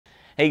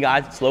Hey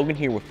guys, it's Logan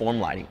here with Form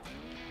Lighting.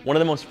 One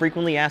of the most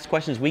frequently asked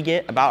questions we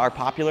get about our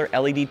popular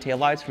LED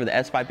taillights for the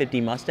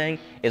S550 Mustang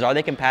is, are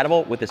they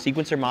compatible with the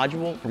sequencer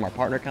module from our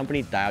partner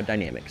company, Diode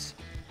Dynamics?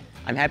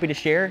 I'm happy to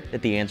share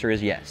that the answer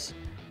is yes.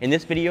 In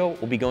this video,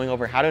 we'll be going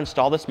over how to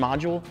install this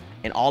module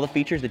and all the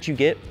features that you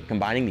get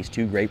combining these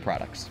two great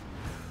products.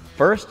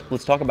 First,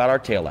 let's talk about our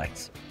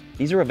taillights.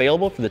 These are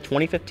available for the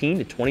 2015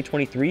 to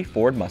 2023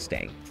 Ford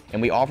Mustang,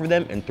 and we offer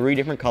them in 3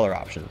 different color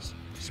options: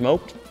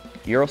 smoked,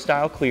 Euro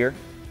style clear,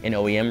 and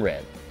OEM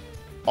red.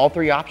 All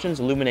 3 options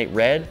illuminate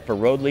red for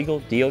road legal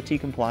DOT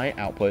compliant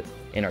output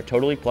and are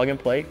totally plug and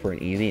play for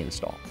an easy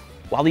install.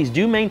 While these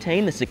do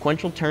maintain the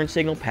sequential turn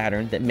signal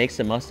pattern that makes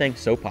the Mustang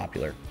so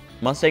popular,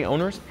 Mustang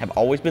owners have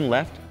always been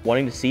left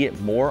wanting to see it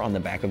more on the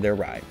back of their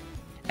ride,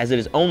 as it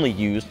is only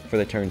used for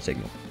the turn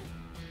signal.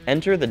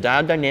 Enter the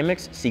Diode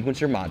Dynamics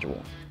Sequencer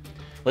Module.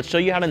 Let's show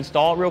you how to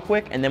install it real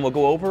quick, and then we'll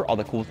go over all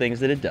the cool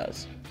things that it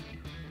does.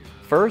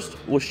 First,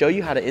 we'll show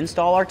you how to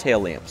install our tail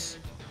lamps.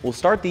 We'll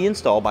start the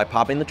install by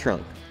popping the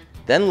trunk,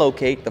 then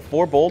locate the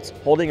 4 bolts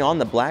holding on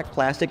the black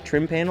plastic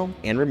trim panel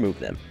and remove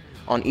them.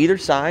 On either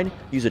side,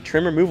 use a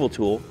trim removal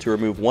tool to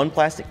remove 1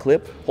 plastic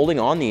clip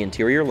holding on the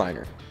interior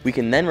liner. We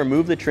can then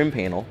remove the trim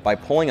panel by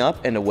pulling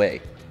up and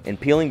away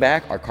and peeling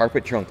back our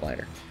carpet trunk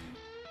liner.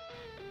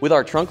 With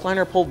our trunk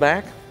liner pulled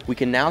back, we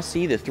can now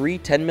see the 3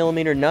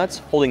 10mm nuts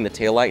holding the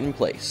taillight in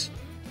place.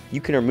 You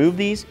can remove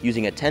these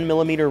using a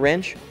 10mm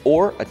wrench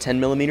or a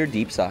 10mm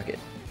deep socket.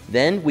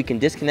 Then we can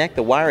disconnect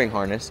the wiring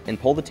harness and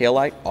pull the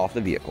taillight off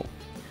the vehicle.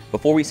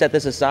 Before we set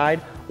this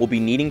aside, we'll be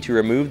needing to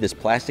remove this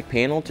plastic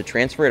panel to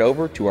transfer it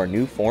over to our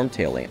new form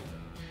tail lamp.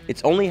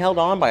 It's only held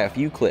on by a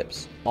few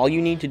clips. All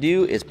you need to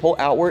do is pull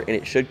outward and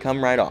it should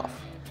come right off.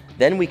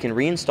 Then we can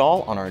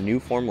reinstall on our new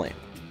form lamp.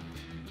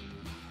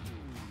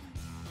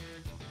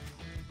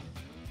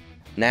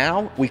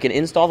 Now we can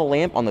install the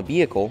lamp on the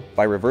vehicle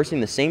by reversing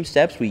the same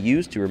steps we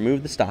used to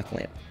remove the stock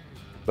lamp.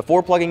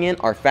 Before plugging in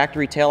our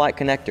factory taillight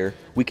connector,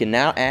 we can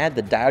now add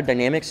the Diode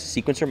Dynamics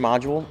Sequencer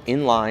Module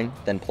in line,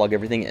 then plug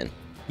everything in.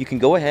 You can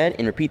go ahead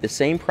and repeat the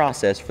same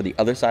process for the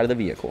other side of the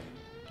vehicle.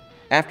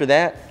 After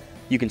that,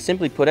 you can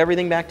simply put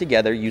everything back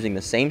together using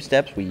the same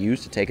steps we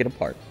used to take it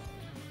apart.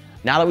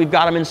 Now that we've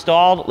got them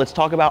installed, let's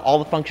talk about all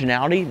the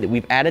functionality that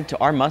we've added to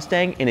our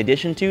Mustang in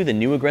addition to the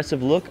new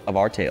aggressive look of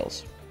our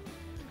tails.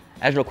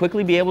 As you'll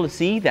quickly be able to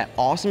see, that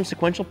awesome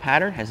sequential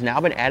pattern has now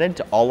been added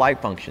to all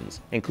light functions,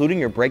 including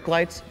your brake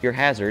lights, your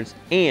hazards,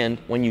 and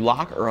when you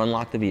lock or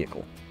unlock the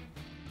vehicle.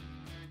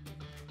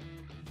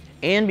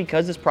 And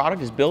because this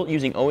product is built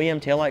using OEM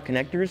taillight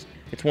connectors,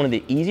 it's one of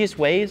the easiest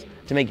ways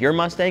to make your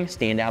Mustang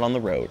stand out on the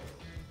road.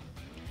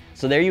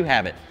 So there you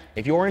have it.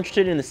 If you're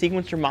interested in the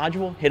sequencer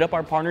module, hit up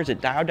our partners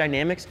at Diode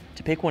Dynamics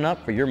to pick one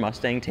up for your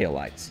Mustang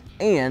taillights.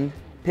 And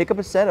pick up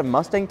a set of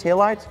Mustang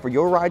taillights for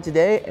your ride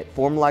today at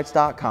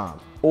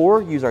formlights.com.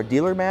 or use our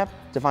dealer map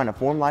to find a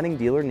Form Lighting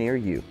dealer near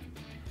you.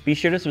 Be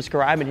sure to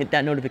subscribe and hit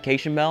that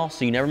notification bell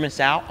so you never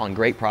miss out on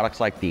great products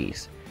like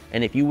these.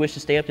 And if you wish to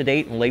stay up to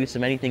date on the latest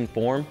of anything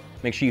Form,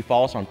 make sure you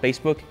follow us on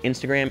Facebook,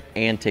 Instagram,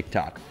 and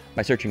TikTok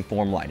by searching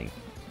Form Lighting.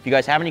 If you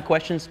guys have any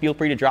questions, feel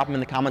free to drop them in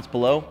the comments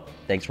below.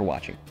 Thanks for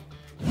watching.